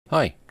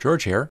Hi,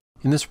 George here.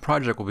 In this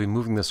project, we'll be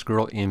moving this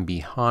girl in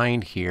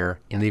behind here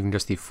and leaving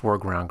just the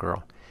foreground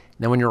girl.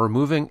 Now, when you're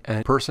removing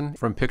a person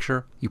from a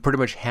picture, you pretty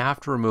much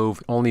have to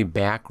remove only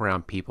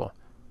background people.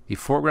 The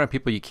foreground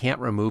people you can't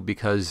remove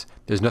because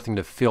there's nothing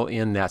to fill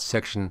in that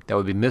section that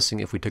would be missing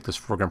if we took this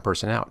foreground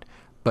person out.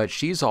 But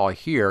she's all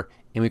here,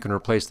 and we can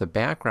replace the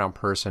background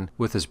person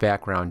with this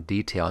background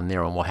detail in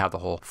there, and we'll have the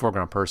whole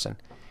foreground person.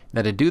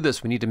 Now, to do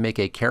this, we need to make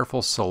a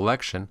careful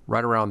selection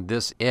right around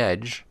this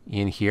edge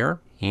in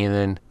here. And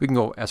then we can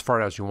go as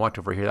far as you want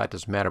over here. That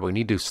doesn't matter. But we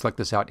need to select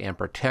this out and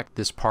protect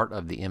this part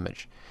of the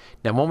image.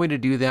 Now, one way to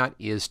do that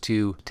is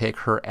to take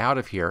her out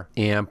of here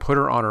and put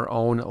her on her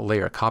own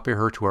layer. Copy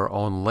her to our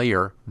own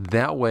layer.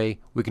 That way,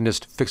 we can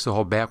just fix the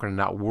whole background and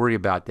not worry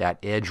about that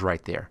edge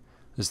right there.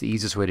 This is the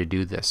easiest way to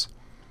do this.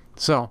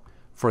 So,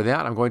 for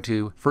that, I'm going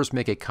to first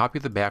make a copy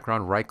of the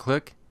background.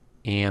 Right-click,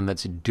 and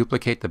let's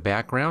duplicate the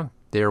background.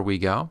 There we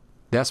go.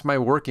 That's my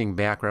working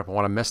background. If I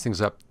want to mess things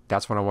up,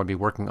 that's what I want to be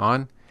working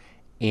on.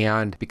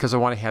 And because I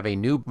want to have a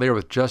new layer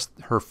with just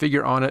her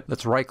figure on it,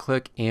 let's right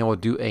click and we'll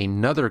do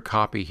another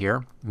copy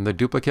here in the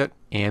duplicate.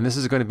 And this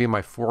is going to be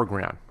my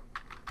foreground.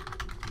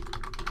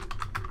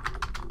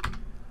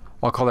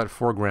 I'll call that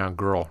foreground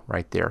girl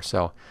right there.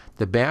 So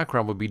the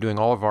background will be doing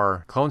all of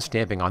our clone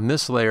stamping on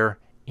this layer,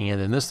 and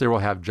then this layer will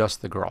have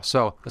just the girl.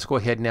 So let's go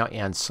ahead now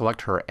and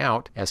select her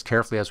out as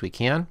carefully as we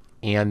can,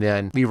 and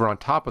then leave her on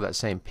top of that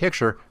same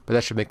picture, but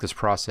that should make this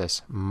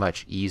process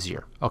much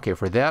easier. Okay,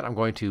 for that, I'm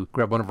going to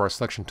grab one of our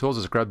selection tools.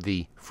 Let's grab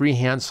the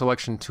freehand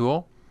selection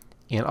tool,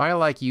 and I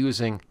like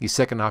using the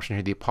second option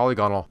here, the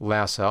polygonal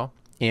lasso.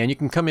 And you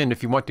can come in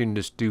if you want to and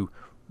just do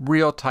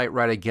real tight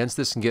right against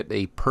this and get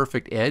a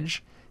perfect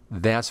edge.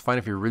 That's fine.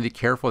 If you're really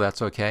careful,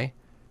 that's okay.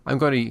 I'm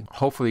going to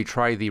hopefully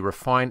try the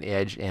refined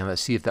edge, and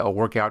let's see if that will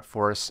work out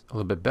for us a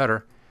little bit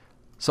better.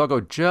 So I'll go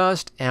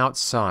just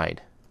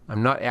outside.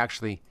 I'm not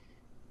actually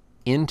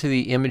into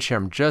the image here.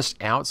 I'm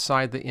just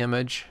outside the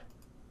image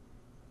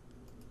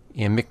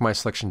and make my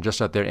selection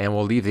just out there, and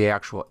we'll leave the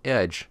actual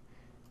edge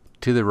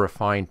to the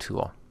refine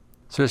tool.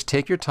 So just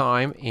take your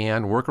time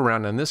and work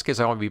around. In this case,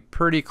 I want to be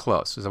pretty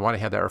close because I want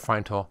to have that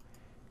refine tool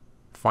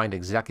find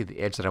exactly the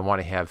edge that I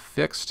want to have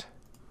fixed.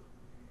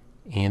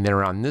 And then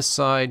around this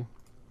side,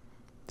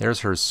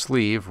 there's her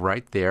sleeve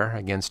right there.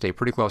 Again, stay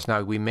pretty close.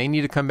 Now, we may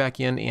need to come back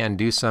in and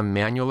do some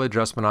manual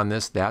adjustment on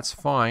this. That's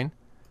fine.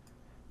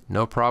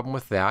 No problem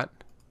with that.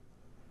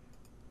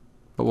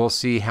 But we'll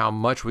see how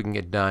much we can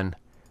get done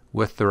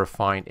with the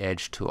refine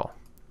edge tool.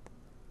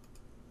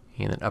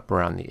 And then up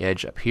around the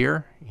edge up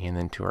here, and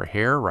then to our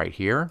hair right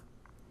here.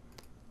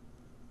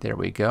 There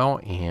we go,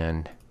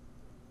 and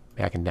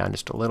backing down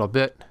just a little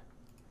bit.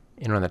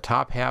 And on the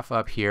top half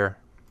up here,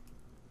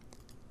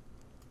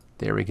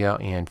 there we go,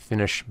 and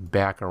finish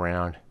back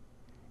around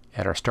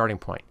at our starting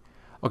point.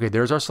 Okay,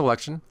 there's our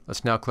selection.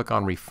 Let's now click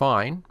on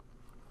Refine.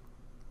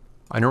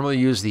 I normally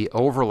use the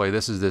overlay.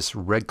 This is this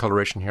red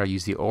coloration here. I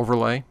use the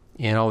overlay.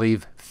 And I'll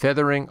leave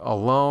feathering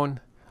alone.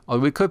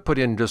 We could put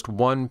in just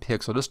 1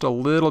 pixel, just a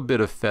little bit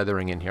of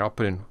feathering in here. I'll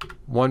put in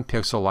 1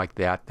 pixel like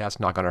that. That's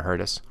not going to hurt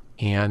us.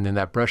 And then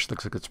that brush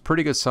looks like it's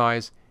pretty good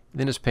size.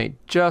 And then just paint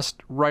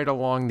just right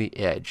along the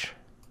edge,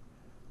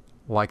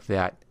 like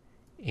that.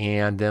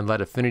 And then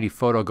let Affinity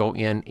Photo go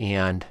in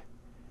and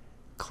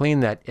clean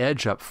that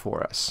edge up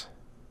for us.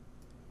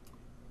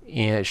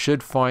 And it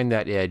should find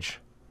that edge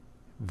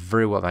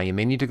very well. Now, you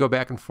may need to go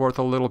back and forth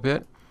a little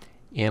bit.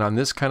 And on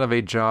this kind of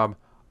a job,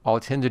 I'll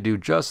tend to do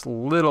just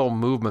little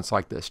movements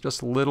like this,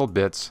 just little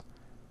bits.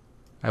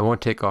 I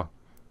won't take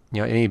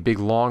any big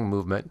long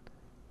movement,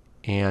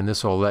 and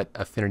this will let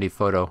Affinity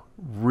Photo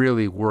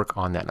really work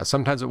on that. Now,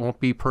 sometimes it won't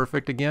be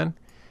perfect again.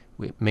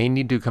 We may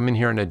need to come in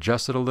here and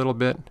adjust it a little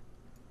bit,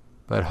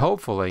 but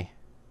hopefully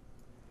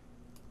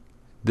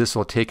this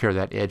will take care of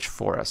that edge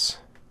for us.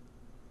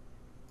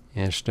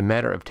 And it's just a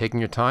matter of taking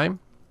your time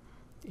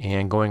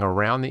and going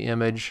around the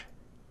image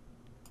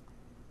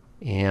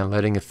and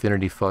letting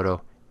Affinity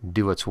Photo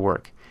do its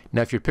work.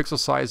 Now, if your pixel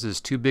size is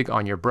too big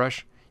on your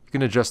brush, you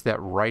can adjust that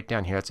right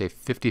down here. That's a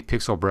 50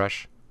 pixel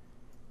brush.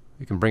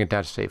 You can bring it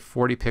down to, say,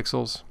 40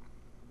 pixels.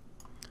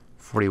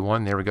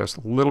 41, there we go. It's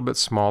a little bit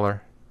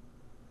smaller.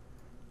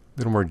 A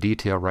little more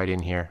detail right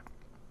in here.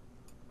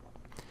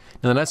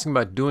 Now, the nice thing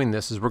about doing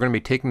this is we're going to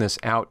be taking this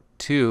out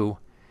to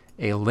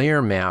a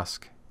layer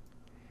mask,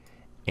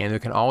 and we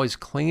can always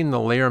clean the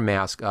layer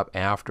mask up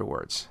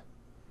afterwards.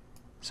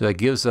 So it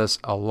gives us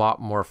a lot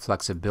more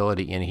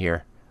flexibility in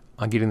here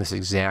on getting this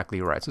exactly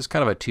right. So it's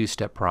kind of a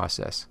two-step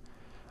process.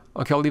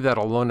 Okay, I'll leave that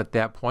alone at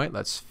that point.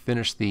 Let's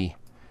finish the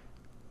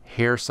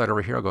hair side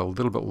over here. I'll go a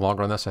little bit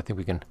longer on this. I think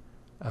we can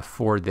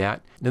afford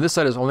that. Now, this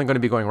side is only going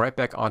to be going right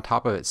back on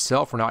top of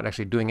itself. We're not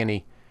actually doing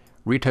any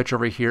retouch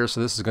over here,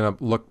 so this is going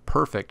to look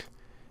perfect.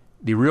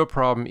 The real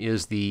problem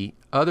is the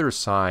other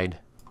side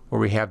where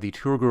we have the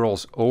two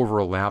girls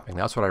overlapping.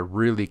 That's what I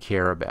really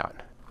care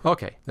about.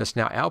 Okay, let's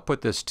now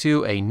output this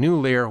to a new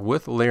layer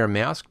with layer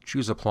mask.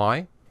 Choose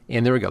Apply.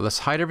 And there we go. Let's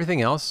hide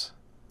everything else.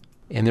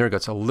 And there we go.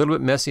 It's a little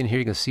bit messy in here.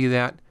 You can see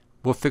that.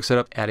 We'll fix it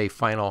up at a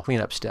final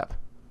cleanup step.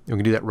 We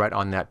can do that right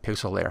on that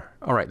pixel layer.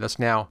 All right, let's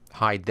now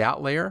hide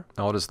that layer.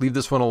 I'll just leave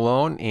this one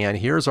alone, and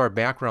here's our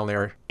background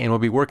layer, and we'll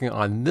be working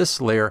on this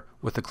layer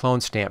with the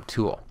clone stamp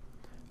tool.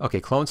 Okay,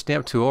 clone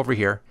stamp tool over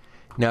here.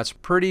 Now it's a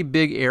pretty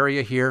big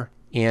area here,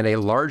 and a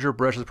larger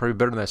brush is probably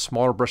better than a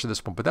smaller brush at this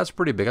point, but that's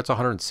pretty big. That's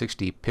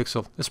 160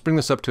 pixel. Let's bring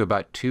this up to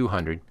about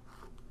 200.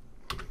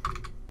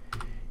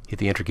 Hit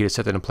the enter key to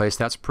set that in place.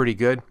 That's pretty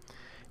good.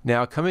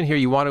 Now come in here,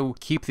 you want to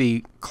keep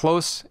the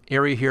close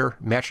area here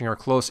matching our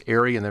close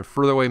area, and then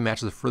further away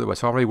matches the further away.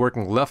 So I'm going to be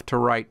working left to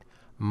right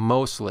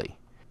mostly.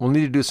 We'll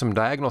need to do some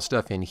diagonal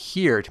stuff in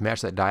here to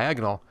match that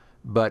diagonal,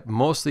 but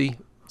mostly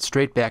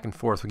straight back and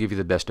forth will give you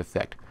the best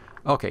effect.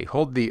 Okay,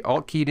 hold the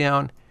Alt key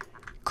down,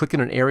 click in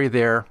an area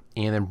there,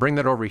 and then bring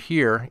that over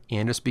here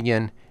and just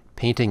begin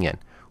painting in.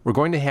 We're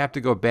going to have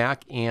to go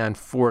back and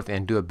forth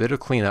and do a bit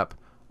of cleanup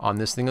on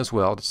this thing as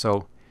well.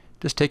 So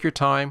just take your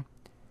time.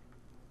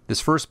 This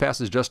first pass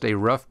is just a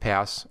rough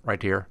pass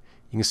right here.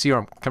 You can see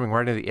I'm coming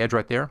right into the edge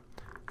right there.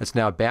 Let's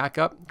now back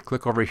up,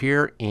 click over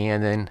here,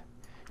 and then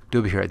do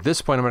over here. At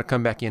this point, I'm going to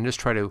come back in, just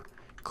try to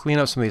clean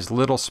up some of these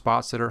little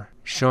spots that are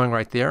showing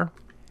right there.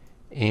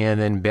 And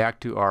then back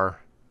to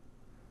our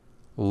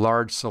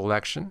large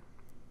selection.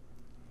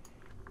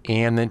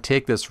 And then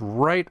take this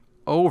right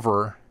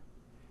over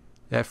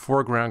that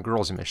foreground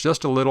girl's image.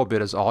 Just a little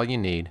bit is all you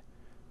need,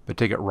 but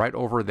take it right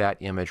over that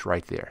image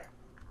right there.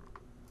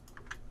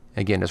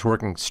 Again, it's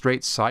working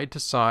straight side to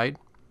side.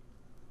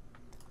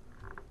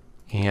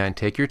 And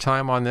take your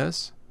time on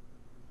this.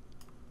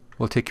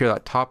 We'll take care of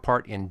that top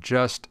part in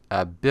just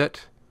a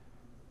bit.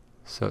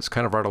 So it's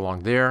kind of right along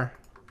there.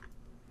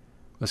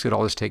 Let's get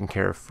all this taken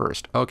care of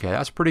first. Okay,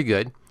 that's pretty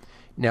good.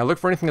 Now look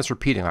for anything that's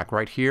repeating, like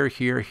right here,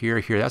 here, here,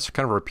 here. That's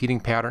kind of a repeating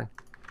pattern.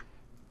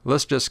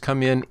 Let's just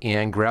come in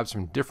and grab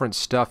some different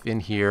stuff in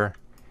here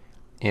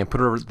and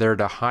put it over there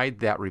to hide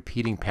that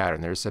repeating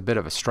pattern. There's a bit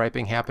of a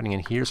striping happening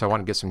in here, so I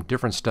want to get some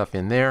different stuff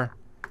in there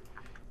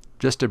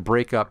just to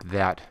break up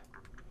that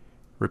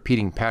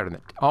repeating pattern.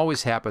 That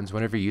always happens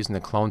whenever you're using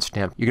the clone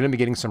stamp. You're going to be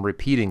getting some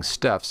repeating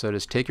stuff, so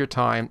just take your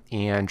time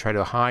and try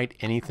to hide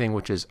anything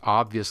which is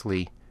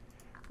obviously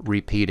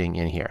repeating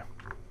in here.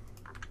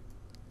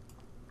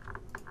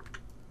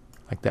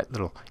 Like that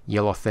little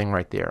yellow thing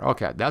right there.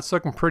 Okay, that's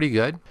looking pretty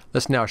good.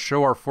 Let's now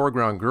show our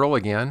foreground girl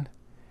again.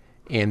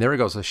 And there we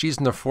go. So she's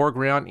in the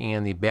foreground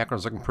and the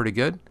background's looking pretty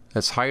good.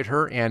 Let's hide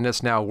her, and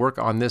let's now work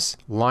on this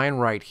line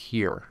right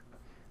here.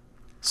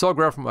 So I'll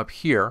grab from up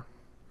here.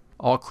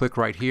 I'll click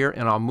right here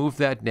and I'll move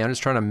that down,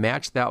 just trying to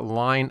match that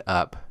line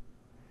up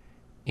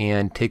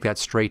and take that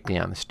straight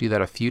down. Let's do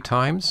that a few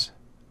times.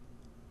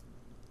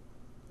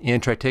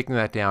 And try taking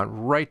that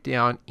down right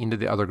down into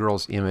the other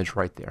girl's image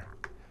right there.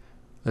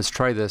 Let's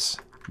try this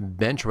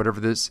bench, whatever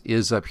this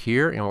is up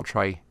here, and we'll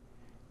try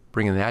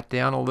bringing that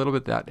down a little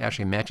bit. That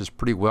actually matches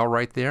pretty well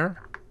right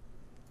there.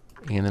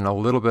 And then a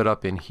little bit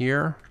up in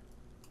here.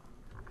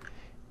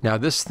 Now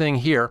this thing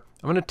here,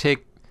 I'm going to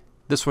take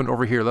this one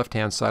over here,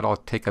 left-hand side. I'll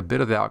take a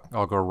bit of that.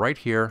 I'll go right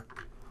here,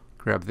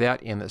 grab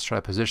that, and let's try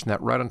to position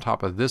that right on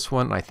top of this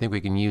one. I think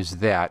we can use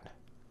that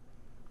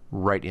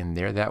right in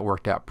there. That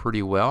worked out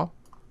pretty well.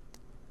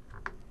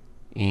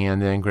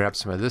 And then grab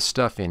some of this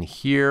stuff in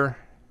here.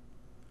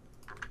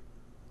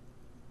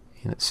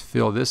 And let's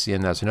fill this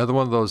in. That's another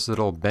one of those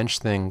little bench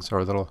things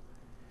or little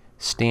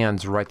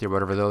stands right there,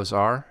 whatever those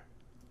are.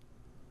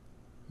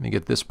 Let me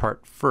get this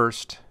part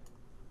first.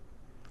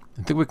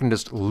 I think we can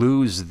just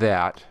lose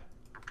that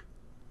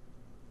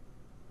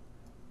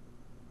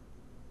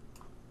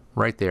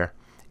right there.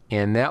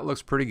 And that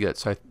looks pretty good.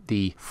 So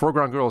the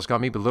foreground girl has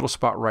got maybe a little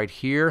spot right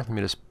here. Let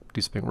me just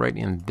do something right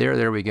in there.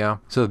 There we go.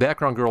 So the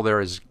background girl there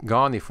is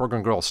gone. The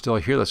foreground girl is still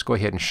here. Let's go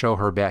ahead and show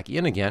her back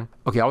in again.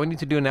 Okay, all we need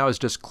to do now is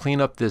just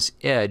clean up this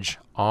edge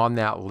on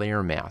that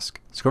layer mask.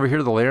 Let's go over here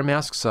to the layer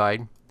mask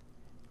side.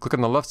 Click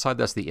on the left side.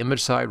 That's the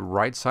image side.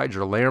 Right side,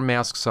 your layer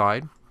mask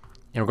side.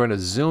 And we're going to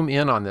zoom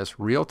in on this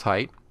real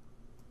tight.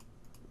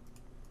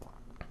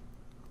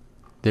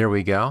 There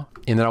we go.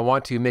 And then I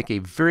want to make a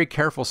very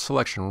careful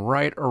selection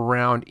right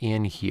around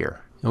in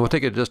here. And we'll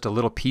take it just a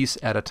little piece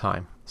at a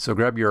time. So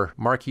grab your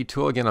marquee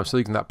tool. Again, I'm still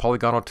using that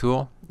polygonal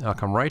tool. I'll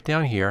come right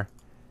down here,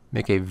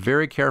 make a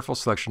very careful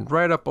selection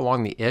right up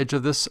along the edge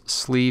of this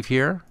sleeve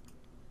here.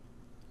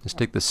 Just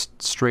take this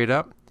straight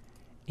up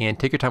and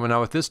take your time. And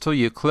now with this tool,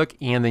 you click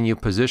and then you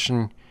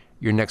position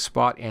your next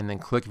spot and then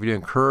click. If you're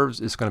doing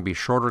curves, it's going to be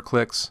shorter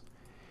clicks.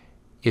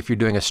 If you're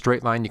doing a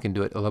straight line, you can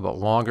do it a little bit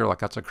longer, like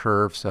that's a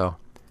curve. So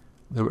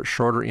a little bit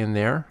shorter in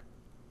there.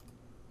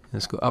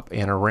 Let's go up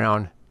and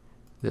around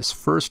this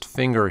first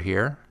finger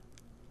here.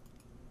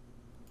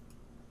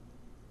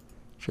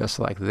 Just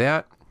like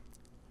that.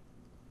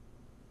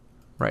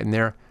 Right in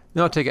there.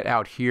 Then I'll take it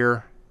out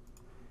here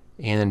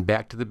and then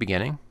back to the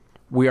beginning.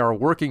 We are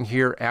working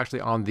here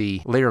actually on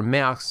the layer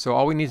mask, so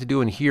all we need to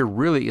do in here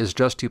really is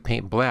just to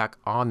paint black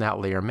on that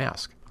layer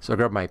mask. So I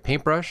grab my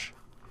paintbrush,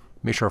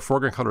 make sure our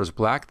foreground color is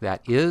black.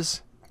 That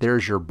is.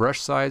 There's your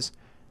brush size.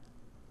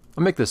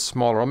 I'll make this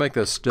smaller. I'll make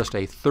this just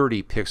a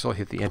 30 pixel.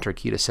 Hit the enter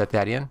key to set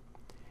that in.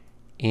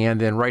 And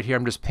then right here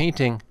I'm just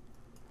painting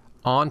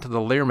onto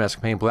the layer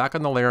mask, paint black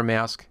on the layer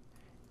mask,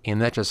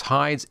 and that just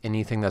hides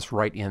anything that's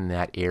right in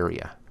that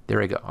area. There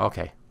we go.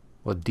 Okay,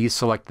 we'll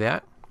deselect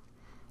that.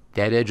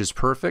 That edge is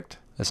perfect.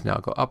 Let's now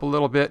go up a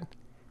little bit.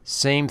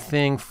 Same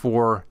thing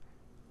for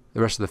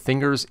the rest of the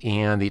fingers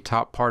and the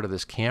top part of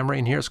this camera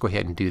in here. Let's go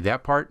ahead and do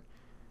that part.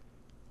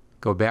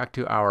 Go back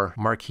to our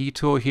marquee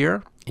tool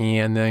here,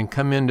 and then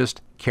come in,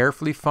 just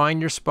carefully find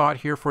your spot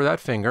here for that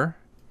finger,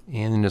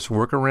 and then just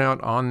work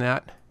around on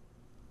that.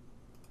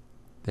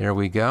 There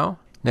we go.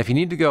 Now if you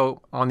need to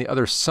go on the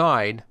other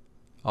side,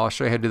 I'll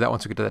show you how to do that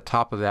once we get to the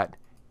top of that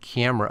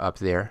camera up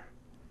there.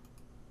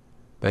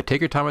 But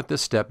take your time with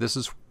this step. This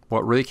is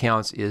what really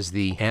counts, is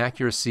the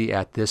accuracy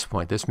at this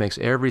point. This makes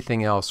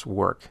everything else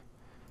work.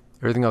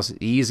 Everything else is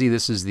easy.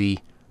 This is the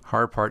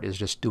hard part, is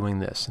just doing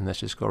this. And let's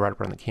just go right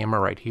up around the camera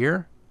right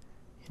here,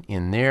 and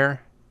in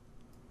there,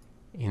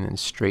 and then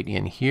straight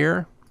in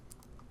here.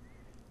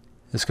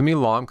 This can be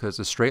long because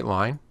it's a straight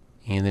line.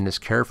 And then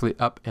just carefully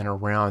up and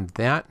around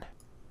that,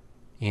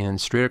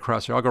 and straight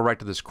across here. I'll go right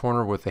to this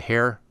corner with the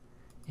hair,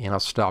 and I'll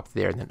stop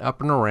there. And then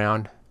up and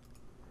around.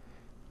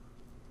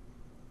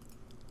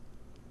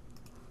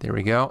 There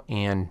we go.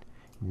 And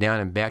down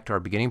and back to our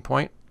beginning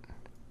point.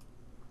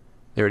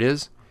 There it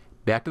is.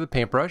 Back to the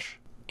paintbrush.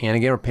 And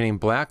again, we're painting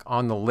black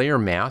on the layer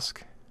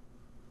mask.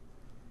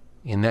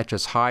 And that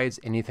just hides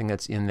anything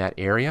that's in that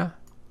area.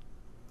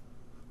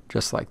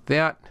 Just like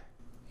that.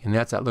 And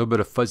that's that little bit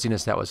of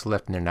fuzziness that was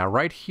left in there. Now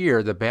right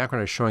here, the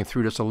background is showing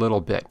through just a little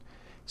bit.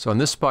 So in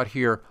this spot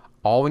here,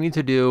 all we need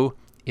to do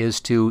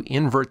is to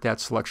invert that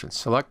selection.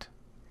 Select,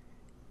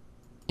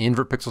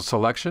 invert pixel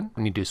selection.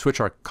 We need to switch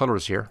our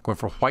colors here. Going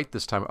for white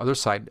this time, other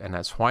side, and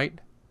that's white.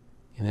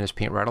 And then just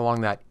paint right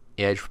along that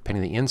edge,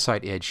 painting the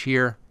inside edge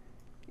here.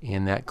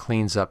 And that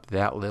cleans up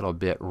that little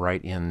bit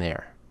right in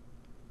there.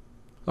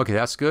 Okay,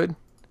 that's good.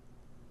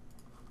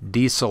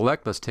 Deselect,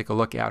 let's take a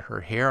look at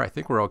her hair. I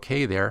think we're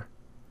okay there.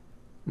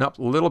 Nope,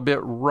 a little bit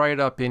right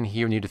up in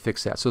here, we need to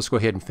fix that. So let's go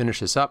ahead and finish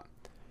this up.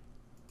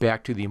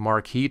 Back to the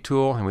marquee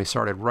tool, and we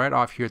started right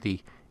off here at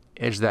the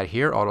edge of that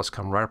here. I'll just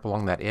come right up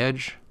along that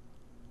edge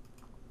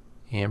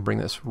and bring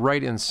this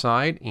right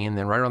inside, and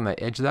then right on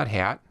the edge of that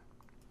hat.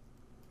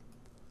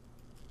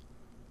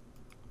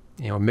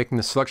 And we're making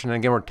the selection, and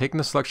again we're taking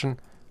the selection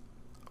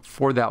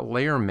for that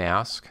layer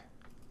mask.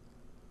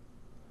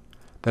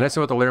 The nice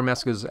thing about the layer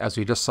mask is, as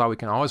we just saw, we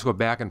can always go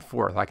back and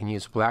forth. I can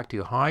use black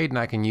to hide, and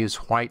I can use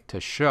white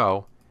to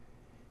show,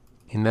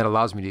 and that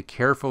allows me to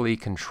carefully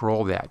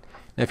control that.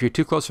 Now if you're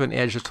too close to an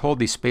edge, just hold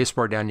the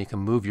spacebar down, you can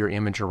move your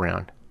image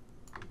around.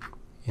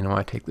 You know,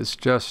 I take this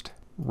just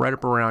right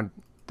up around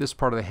this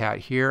part of the hat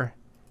here,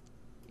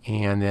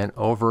 and then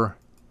over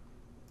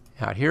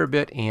out here a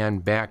bit,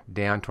 and back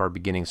down to our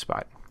beginning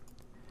spot.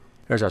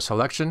 There's our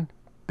selection.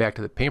 Back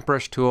to the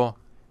paintbrush tool.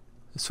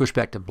 Switch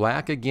back to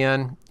black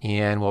again,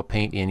 and we'll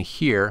paint in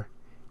here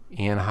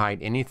and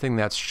hide anything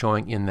that's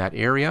showing in that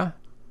area.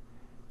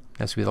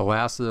 That's going to be the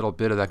last little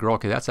bit of that girl.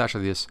 Okay, that's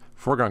actually this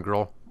foreground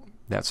girl.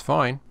 That's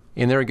fine.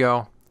 And there we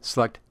go.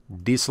 Select,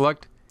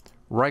 deselect,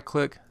 right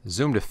click,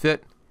 zoom to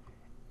fit,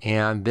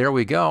 and there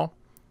we go.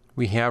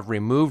 We have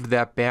removed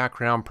that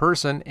background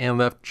person and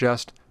left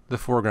just the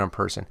foreground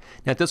person.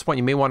 Now at this point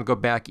you may want to go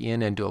back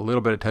in and do a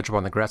little bit of touch up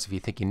on the grass if you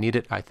think you need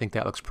it. I think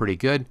that looks pretty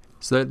good.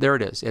 So there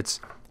it is.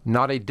 It's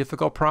not a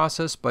difficult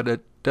process, but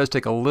it does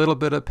take a little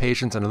bit of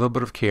patience and a little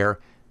bit of care,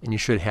 and you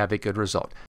should have a good result.